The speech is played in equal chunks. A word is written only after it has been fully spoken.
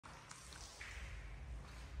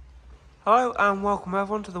Hello and welcome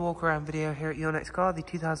everyone to the walk around video here at your next car, the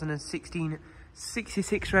 2016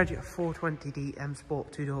 66 Reg 420D M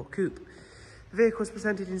Sport 2-door coupe. The vehicle is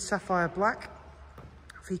presented in sapphire black,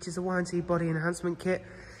 features a YNC body enhancement kit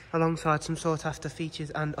alongside some sought after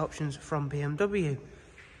features and options from BMW.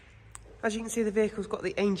 As you can see, the vehicle's got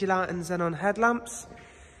the Angel Light and Xenon headlamps.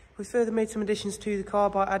 We've further made some additions to the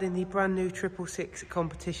car by adding the brand new 666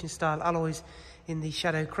 competition style alloys in the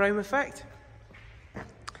shadow chrome effect.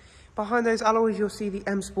 Behind those alloys you'll see the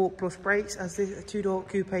M Sport Plus brakes, as the 2-door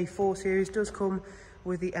Coupe 4 Series does come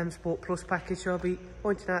with the M Sport Plus package, so I'll be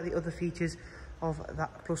pointing out the other features of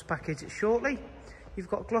that Plus package shortly. You've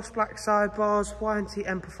got gloss black sidebars, YNC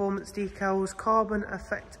M Performance decals, carbon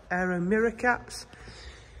effect aero mirror caps,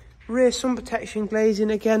 rear sun protection glazing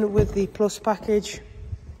again with the Plus package,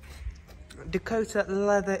 Dakota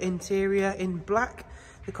leather interior in black.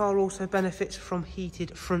 The car also benefits from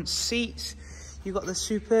heated front seats. You've got the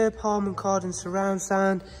superb Harman Kardon surround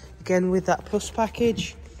sound, again with that Plus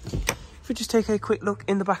package. If we just take a quick look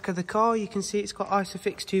in the back of the car, you can see it's got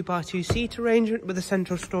Isofix 2x2 seat arrangement with a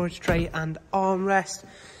central storage tray and armrest,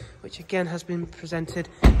 which again has been presented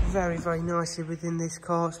very, very nicely within this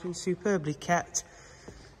car. It's been superbly kept.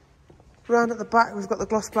 Round at the back, we've got the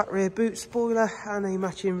gloss black rear boot spoiler and a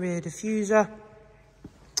matching rear diffuser.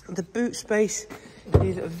 The boot space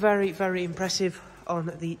is very, very impressive on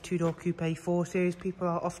the 2-door Coupe 4 Series. People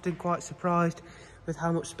are often quite surprised with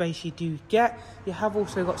how much space you do get. You have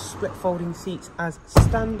also got split folding seats as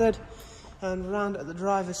standard. And round at the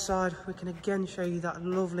driver's side, we can again show you that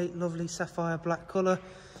lovely, lovely sapphire black colour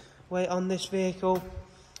way on this vehicle.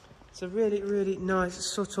 It's a really, really nice,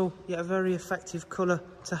 subtle, yet a very effective colour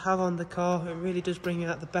to have on the car. It really does bring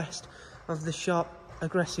out the best of the sharp,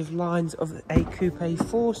 aggressive lines of a Coupe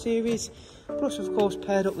 4 Series. Plus, of course,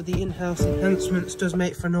 paired up with the in-house enhancements, does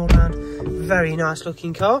make for an all-round very nice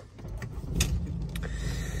looking car.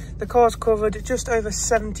 The car's covered just over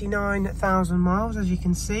 79,000 miles, as you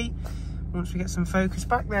can see. Once we get some focus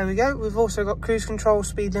back, there we go. We've also got cruise control,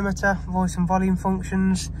 speed limiter, voice and volume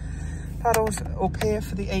functions. Paddles up here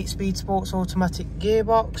for the 8-speed sports automatic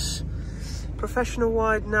gearbox. Professional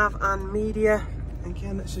wide nav and media.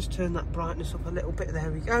 Again, let's just turn that brightness up a little bit.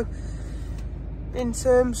 There we go. In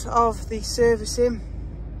terms of the servicing,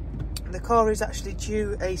 the car is actually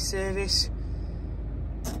due a service,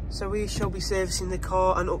 so we shall be servicing the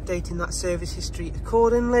car and updating that service history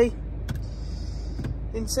accordingly.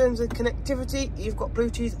 In terms of connectivity, you've got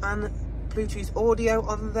Bluetooth and Bluetooth audio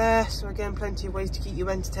on there, so again, plenty of ways to keep you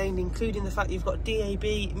entertained, including the fact you've got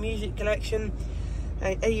DAB music collection,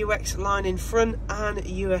 a AUX line in front and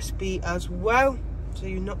USB as well, so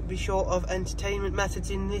you'll not be short of entertainment methods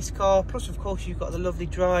in this car. Plus, of course, you've got the lovely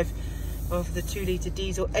drive of the 2-litre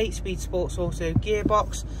diesel 8-speed sports auto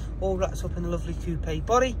gearbox, all wrapped up in a lovely coupe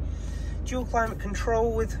body. Dual climate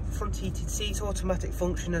control with front heated seats, automatic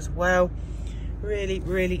function as well. Really,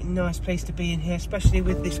 really nice place to be in here, especially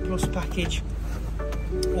with this Plus package,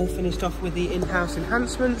 all finished off with the in-house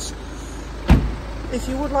enhancements. If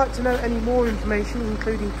you would like to know any more information,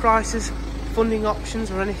 including prices, funding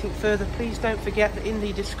options or anything further, please don't forget that in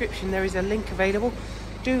the description there is a link available.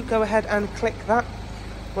 Do go ahead and click that,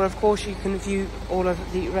 where of course you can view all of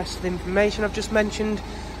the rest of the information I've just mentioned,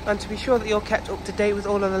 and to be sure that you're kept up to date with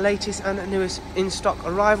all of the latest and newest in-stock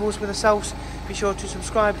arrivals with ourselves, be sure to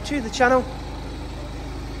subscribe to the channel.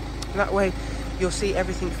 That way you'll see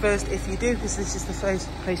everything first if you do, because this is the first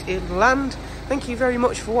place it will land. Thank you very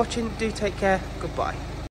much for watching. Do take care. Goodbye.